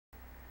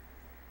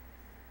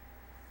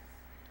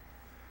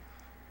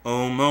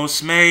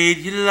Almost made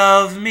you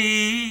love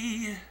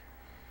me,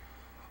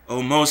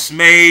 almost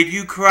made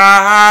you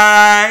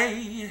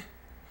cry,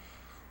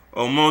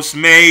 almost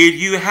made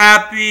you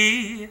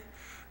happy,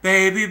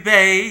 baby,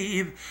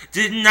 babe,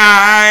 didn't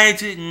I,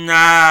 didn't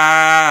I?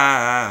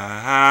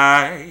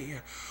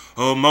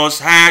 Almost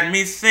had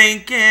me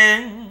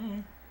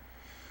thinking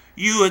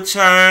you were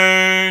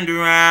turned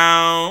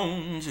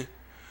around,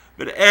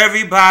 but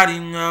everybody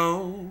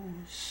knows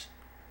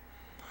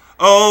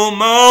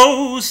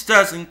almost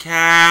doesn't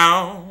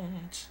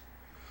count.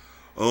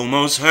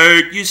 Almost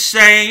heard you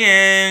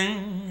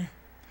saying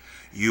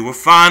you were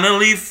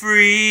finally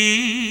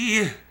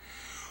free.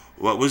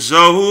 What was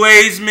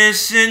always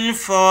missing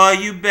for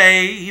you,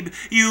 babe,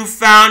 you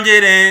found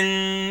it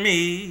in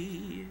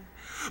me.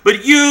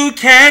 But you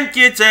can't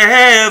get to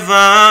heaven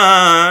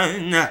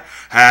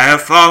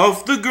half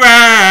off the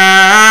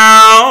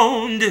ground.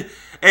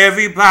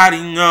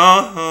 Everybody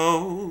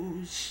knows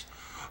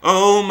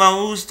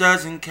almost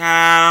doesn't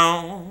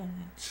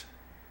count.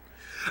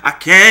 I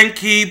can't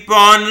keep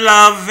on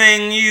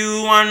loving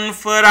you 1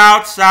 foot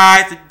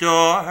outside the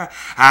door.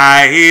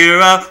 I hear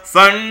a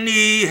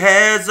funny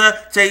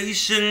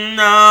hesitation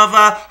of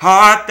a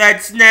heart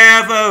that's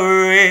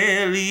never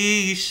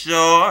really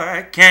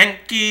sure. Can't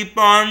keep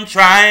on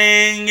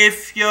trying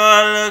if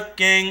you're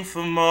looking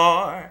for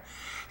more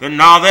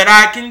than all that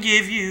I can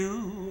give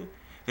you,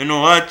 than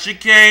what you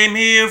came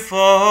here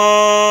for.